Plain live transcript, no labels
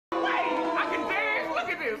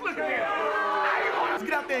pounds.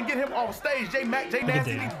 Get out there and get him off stage. J Nasty needs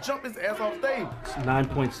to jump his ass off stage. It's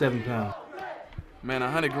 9.7 pounds. Man,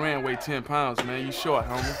 100 grand weigh 10 pounds, man. You short,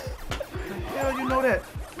 homie. Hell, you know that.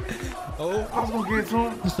 Oh, I was gonna get it to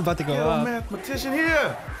him. it's about to go Yo, up. mathematician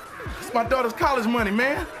here. It's my daughter's college money,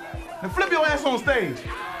 man. Now flip your ass on stage.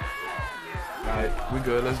 All right, we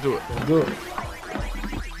good. Let's do it. Good.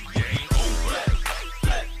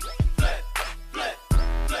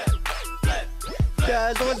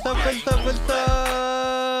 Guys, what's up?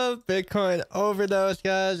 Bitcoin overdose,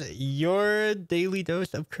 guys. Your daily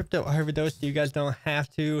dose of crypto overdose. You guys don't have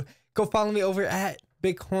to go follow me over at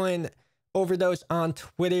Bitcoin overdose on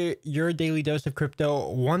Twitter. Your daily dose of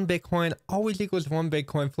crypto. 1 Bitcoin always equals 1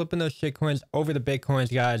 Bitcoin. Flipping those shitcoins over the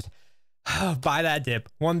Bitcoins, guys. Buy that dip.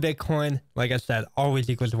 1 Bitcoin, like I said, always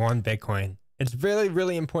equals 1 Bitcoin. It's really,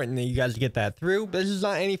 really important that you guys get that through. This is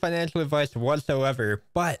not any financial advice whatsoever,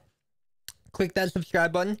 but click that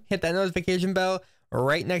subscribe button, hit that notification bell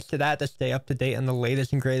right next to that to stay up to date on the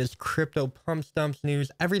latest and greatest crypto pump stumps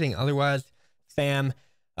news, everything otherwise. Fam,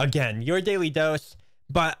 again, your daily dose.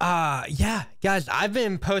 But yeah, guys, I've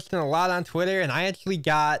been posting a lot on Twitter, and I actually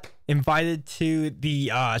got invited to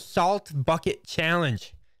the salt bucket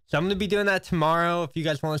challenge. So I'm going to be doing that tomorrow. If you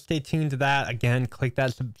guys want to stay tuned to that, again, click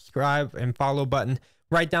that subscribe and follow button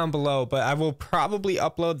right down below. But I will probably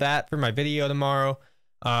upload that for my video tomorrow.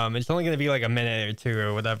 It's only going to be like a minute or two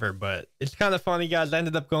or whatever, but it's kind of funny, guys. I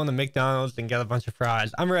ended up going to McDonald's and got a bunch of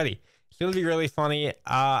fries. I'm ready. It's going to be really funny.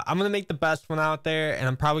 I'm going to make the best one out there, and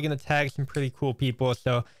I'm probably going to tag some pretty cool people.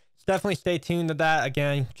 So definitely stay tuned to that.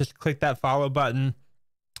 Again, just click that follow button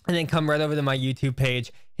and then come right over to my YouTube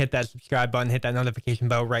page, hit that subscribe button, hit that notification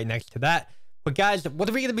bell right next to that. But guys, what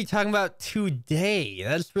are we going to be talking about today?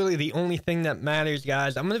 That's really the only thing that matters,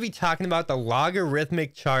 guys. I'm going to be talking about the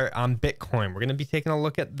logarithmic chart on Bitcoin. We're going to be taking a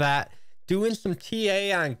look at that, doing some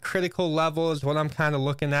TA on critical levels, what I'm kind of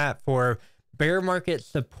looking at for bear market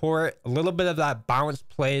support, a little bit of that bounce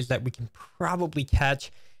plays that we can probably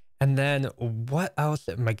catch. And then what else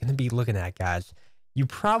am I going to be looking at, guys? You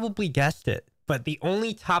probably guessed it, but the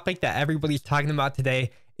only topic that everybody's talking about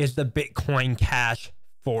today is the Bitcoin Cash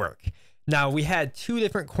fork. Now, we had 2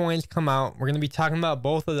 different coins come out. We're going to be talking about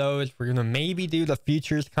both of those. We're going to maybe do the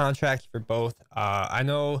futures contracts for both. I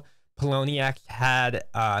know Poloniex had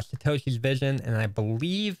Satoshi's Vision, and I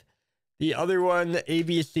believe the other one,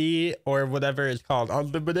 ABC, or whatever it's called,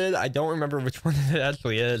 Unlimited. I don't remember which one it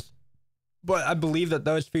actually is. But I believe that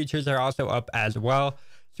those futures are also up as well.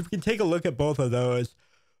 So we can take a look at both of those.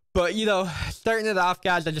 But, you know, starting it off,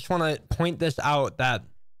 guys, I just want to point this out that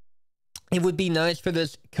it would be nice for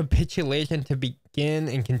this capitulation to begin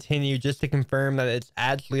and continue, just to confirm that it's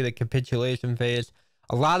actually the capitulation phase.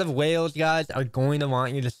 A lot of whales, guys, are going to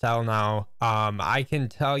want you to sell now. I can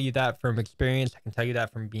tell you that from experience. I can tell you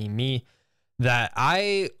that from being me, that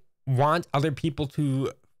I want other people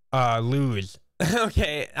to lose.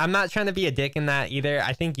 Okay, I'm not trying to be a dick in that either.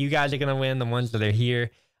 I think you guys are going to win, the ones that are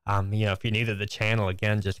here. You know, if you're new to the channel,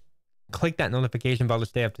 again, just click that notification bell to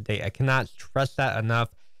stay up to date. I cannot stress that enough.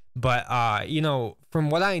 But, you know, from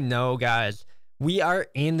what I know, guys, we are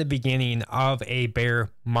in the beginning of a bear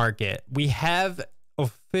market. We have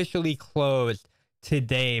officially closed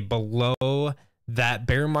today below that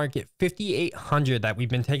bear market 5,800 that we've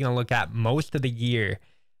been taking a look at most of the year.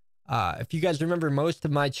 If you guys remember, most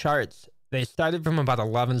of my charts, they started from about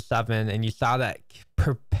 11.7, and you saw that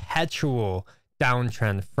perpetual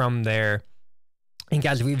downtrend from there. And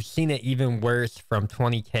guys, we've seen it even worse from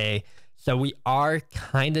 20K. So we are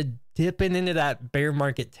kind of dipping into that bear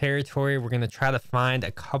market territory. We're going to try to find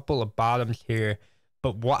a couple of bottoms here.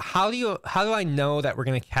 But how do I know that we're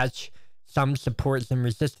going to catch some supports and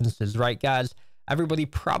resistances, right, guys? Everybody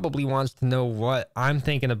probably wants to know what I'm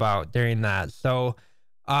thinking about during that. So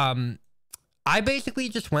I basically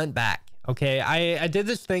just went back. Okay, I did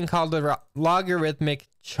this thing called the logarithmic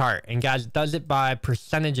chart. And guys, it does it by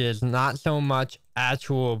percentages, not so much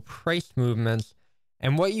actual price movements.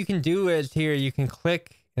 And what you can do is here, you can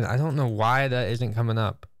click, and I don't know why that isn't coming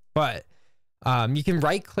up, but you can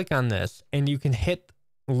right click on this and you can hit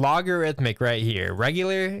logarithmic right here.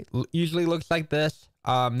 Regular usually looks like this.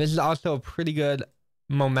 This is also a pretty good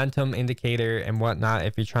momentum indicator and whatnot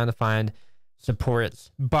if you're trying to find supports.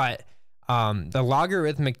 But the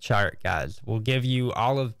logarithmic chart, guys, will give you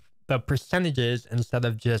all of the percentages instead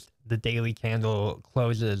of just the daily candle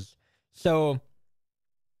closes. So,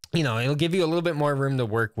 you know, it'll give you a little bit more room to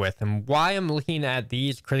work with. And why I'm looking at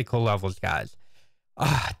these critical levels, guys,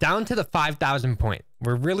 down to the 5,000 point,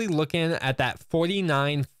 we're really looking at that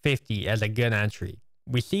 49.50 as a good entry.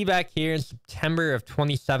 We see back here in September of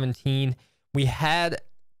 2017, we had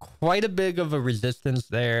quite a big of a resistance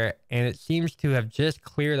there, and it seems to have just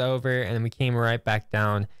cleared over, and we came right back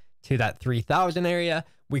down to that 3,000 area.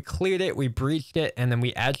 We cleared it, we breached it, and then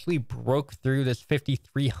we actually broke through this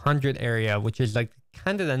 5,300 area, which is like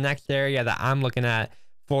kind of the next area that I'm looking at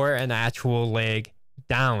for an actual leg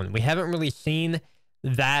down. We haven't really seen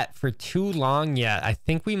that for too long yet. I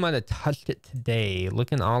think we might have touched it today,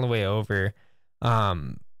 looking all the way over.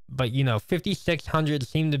 But you know, 5,600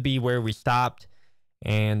 seemed to be where we stopped.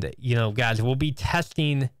 And you know, guys, we'll be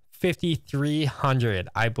testing 5,300,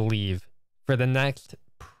 I believe, for the next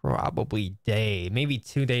probably day, maybe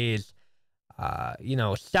 2 days. You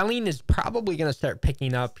know, selling is probably going to start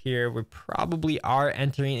picking up here. We probably are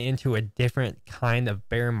entering into a different kind of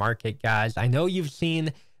bear market, guys. I know you've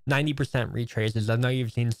seen 90% retraces. I know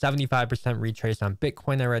you've seen 75% retrace on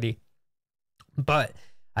Bitcoin already. But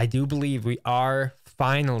I do believe we are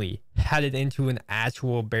finally headed into an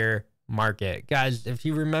actual bear market. Guys, if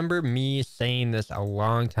you remember me saying this a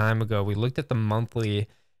long time ago, we looked at the monthly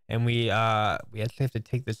and we actually have to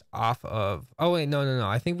take this off of, oh wait, no,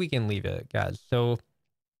 I think we can leave it, guys. So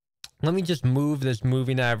let me just move this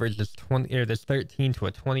moving average, this 20 or this 13 to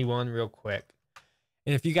a 21 real quick.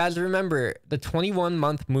 And if you guys remember, the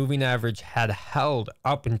 21-month moving average had held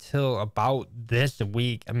up until about this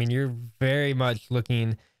week. I mean, you're very much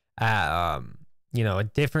looking at you know, a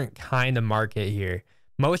different kind of market here.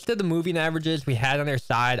 Most of the moving averages we had on their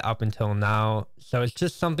side up until now. So it's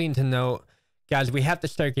just something to note. Guys, we have to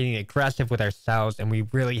start getting aggressive with ourselves, and we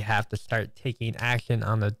really have to start taking action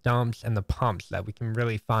on the dumps and the pumps that we can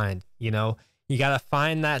really find. You know, you got to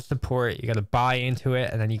find that support, you got to buy into it,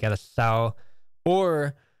 and then you got to sell.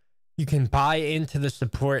 Or you can buy into the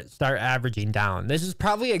support, start averaging down. This is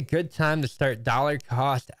probably a good time to start dollar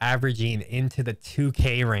cost averaging into the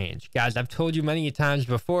 2K range. Guys, I've told you many times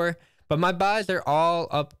before, but my buys are all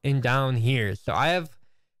up and down here. So I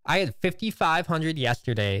had 5,500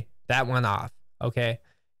 yesterday. That went off. Okay.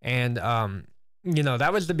 And, you know,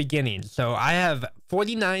 that was the beginning. So I have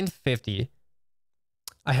 49.50.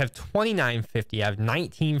 I have 29.50. I have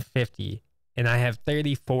 19.50. And I have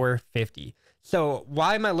 34.50. So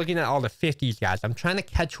why am I looking at all the 50s, guys? I'm trying to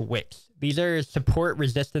catch wicks. These are support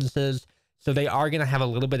resistances. So they are going to have a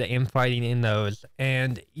little bit of infighting in those.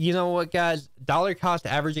 And you know what, guys? Dollar cost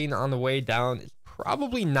averaging on the way down is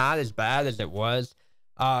probably not as bad as it was.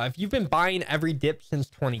 If you've been buying every dip since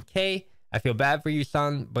 20K, I feel bad for you,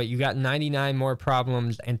 son, but you got 99 more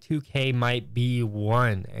problems, and 2K might be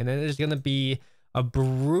one. And it is going to be a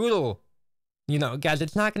brutal, you know, guys,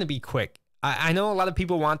 it's not going to be quick. I know a lot of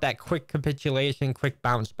people want that quick capitulation, quick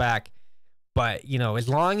bounce back, but, you know, as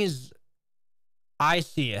long as I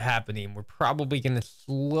see it happening, we're probably going to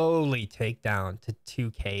slowly take down to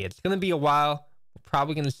 2K. It's going to be a while. We're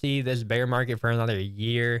probably going to see this bear market for another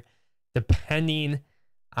year, depending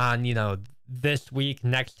on, you know, this week,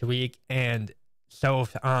 next week, and so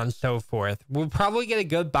on and so forth. We'll probably get a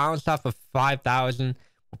good bounce off of 5,000.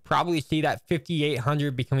 We'll probably see that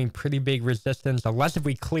 5,800 becoming pretty big resistance, unless if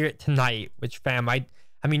we clear it tonight, which, fam, I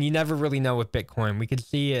mean, you never really know with Bitcoin. We could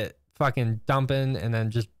see it fucking dumping and then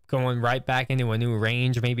just going right back into a new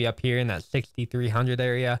range, maybe up here in that 6,300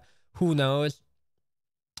 area. Who knows?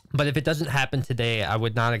 But if it doesn't happen today, I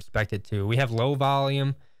would not expect it to. We have low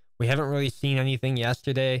volume. We haven't really seen anything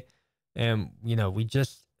yesterday. And, you know, we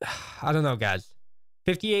just, I don't know, guys.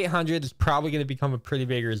 5,800 is probably going to become a pretty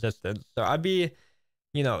big resistance. So I'd be,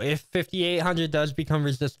 you know, if 5,800 does become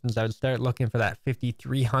resistance, I would start looking for that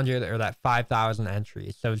 5,300 or that 5,000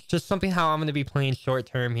 entry. So it's just something how I'm going to be playing short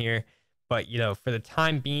term here. But, you know, for the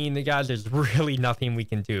time being, the guys, there's really nothing we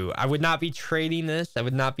can do. I would not be trading this. I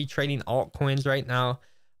would not be trading altcoins right now.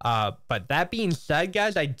 But that being said,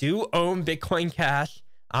 guys, I do own Bitcoin Cash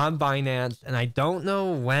on Binance, and I don't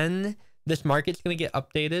know when this market's going to get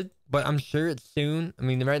updated, but I'm sure it's soon. I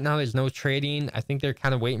mean, right now there's no trading. I think they're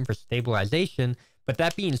kind of waiting for stabilization. But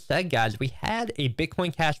that being said, guys, we had a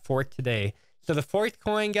Bitcoin Cash fork today. So the fourth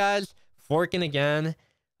coin, guys, forking again.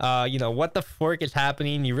 You know, what the fork is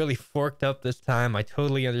happening? You really forked up this time. I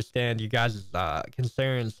totally understand you guys'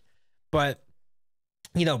 concerns. But,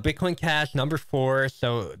 you know, Bitcoin Cash number 4.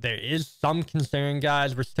 So there is some concern,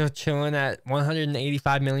 guys. We're still chilling at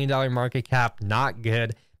 $185 million market cap. Not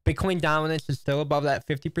good. Bitcoin dominance is still above that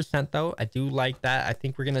 50%, though. I do like that. I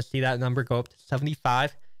think we're going to see that number go up to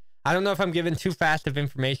 75. I don't know if I'm giving too fast of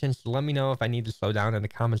information, so let me know if I need to slow down in the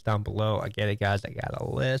comments down below. I get it, guys. I got a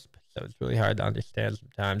lisp, so it's really hard to understand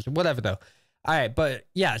sometimes. Whatever, though. All right, but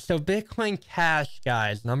yeah, so Bitcoin Cash,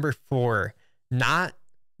 guys, number 4. Not,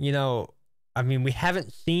 you know, I mean, we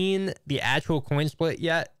haven't seen the actual coin split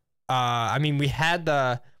yet. I mean, we had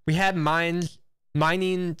mines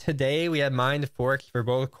mining today. We had mined forks for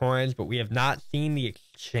both coins, but we have not seen the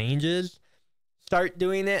exchanges start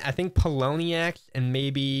doing it. I think Poloniex and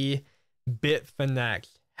maybe Bitfinex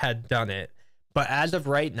had done it. But as of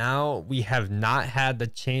right now, we have not had the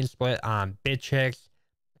chain split on BitChicks,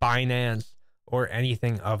 Binance, or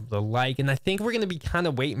anything of the like. And I think we're going to be kind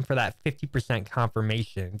of waiting for that 50%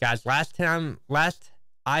 confirmation. Guys, last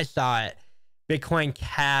I saw it, Bitcoin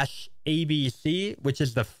Cash ABC, which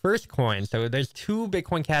is the first coin. So there's 2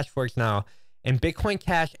 Bitcoin Cash forks now. And Bitcoin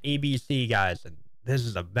Cash ABC, guys, this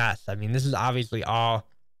is a mess. I mean, this is obviously all...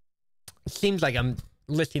 It seems like I'm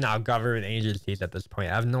listing out government agencies at this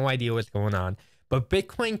point. I have no idea what's going on. But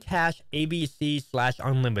Bitcoin Cash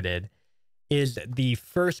ABC/Unlimited is the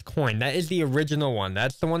first coin. That is the original one.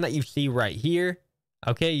 That's the one that you see right here.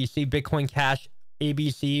 Okay, you see Bitcoin Cash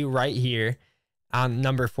ABC right here on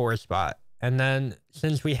number 4 spot. And then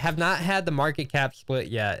since we have not had the market cap split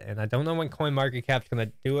yet, and I don't know when coin market cap's going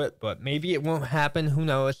to do it, but maybe it won't happen. Who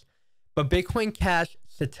knows? But Bitcoin Cash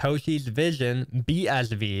Satoshi's Vision,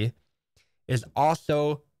 BSV, is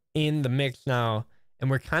also in the mix now. And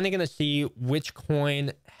we're kind of going to see which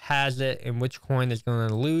coin has it and which coin is going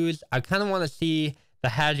to lose. I kind of want to see the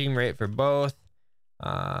hashing rate for both.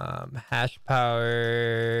 Hash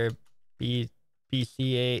power,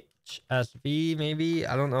 BCHACB, maybe.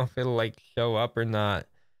 I don't know if it'll like show up or not.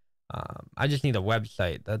 I just need a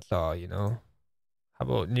website. That's all, you know. How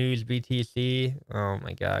about news BTC? Oh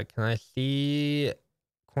my God. Can I see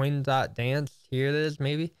coin.dance? Here it is,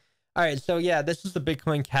 maybe. All right. So yeah, this is the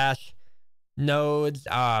Bitcoin Cash nodes.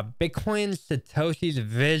 Bitcoin Satoshi's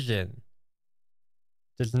Vision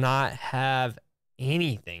does not have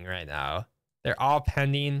anything right now. They're all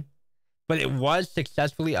pending, but it was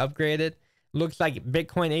successfully upgraded. Looks like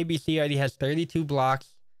Bitcoin ABC already has 32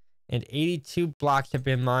 blocks and 82 blocks have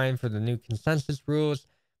been mined for the new consensus rules.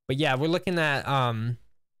 But yeah, we're looking at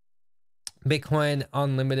Bitcoin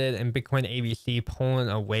Unlimited and Bitcoin ABC pulling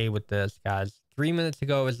away with this, guys. 3 minutes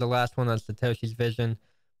ago was the last one on Satoshi's Vision,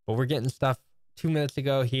 but we're getting stuff 2 minutes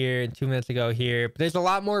ago here and 2 minutes ago here. But there's a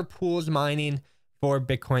lot more pools mining for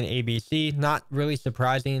Bitcoin ABC. Not really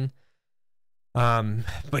surprising.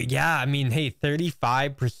 But yeah, I mean, hey,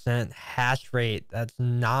 35% hash rate. That's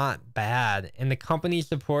not bad. And the company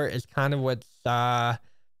support is kind of what's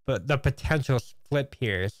but the potential flip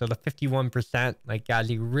here. So the 51%, like guys,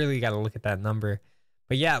 you really got to look at that number.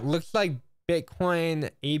 But yeah, it looks like Bitcoin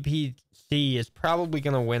ABC is probably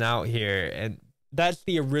going to win out here. And that's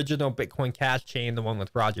the original Bitcoin Cash chain, the one with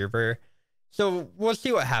Roger Ver. So we'll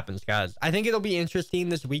see what happens, guys. I think it'll be interesting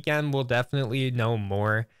this weekend. We'll definitely know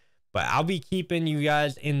more. But I'll be keeping you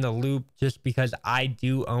guys in the loop just because I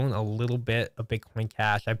do own a little bit of Bitcoin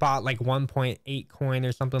Cash. I bought like 1.8 coin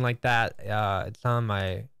or something like that. It's on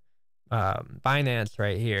my Binance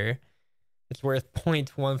right here. It's worth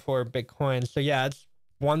 0.14 Bitcoin. So yeah, it's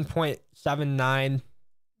 1.79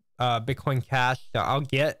 Bitcoin Cash. So I'll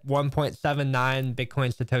get 1.79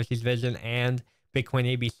 Bitcoin Satoshi's Vision and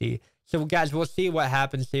Bitcoin ABC. So guys, we'll see what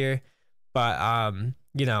happens here. But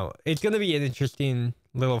you know, it's gonna be an interesting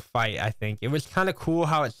little fight. I think it was kind of cool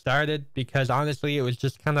how it started because honestly it was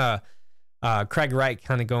just kind of Craig Wright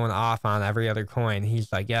kind of going off on every other coin.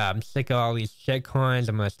 He's like, yeah, I'm sick of all these shit coins.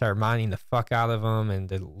 I'm gonna start mining the fuck out of them and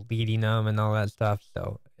deleting them and all that stuff.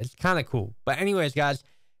 So it's kind of cool. But anyways, guys,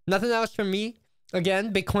 nothing else from me.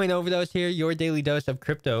 Again, Bitcoin Overdose here, your daily dose of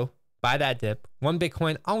crypto. Buy that dip. 1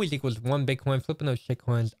 Bitcoin always equals 1 Bitcoin. Flipping those shit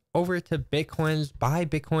coins over to Bitcoins. Buy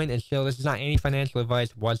Bitcoin and chill. This is not any financial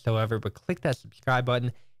advice whatsoever, but click that subscribe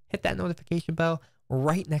button. Hit that notification bell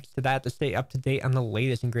right next to that to stay up to date on the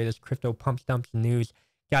latest and greatest crypto pumps, dumps, news.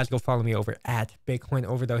 Guys, go follow me over at Bitcoin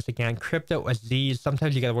Overdose again. Crypto Aziz.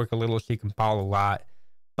 Sometimes you got to work a little so you can follow a lot.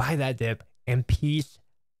 Buy that dip and peace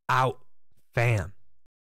out, fam.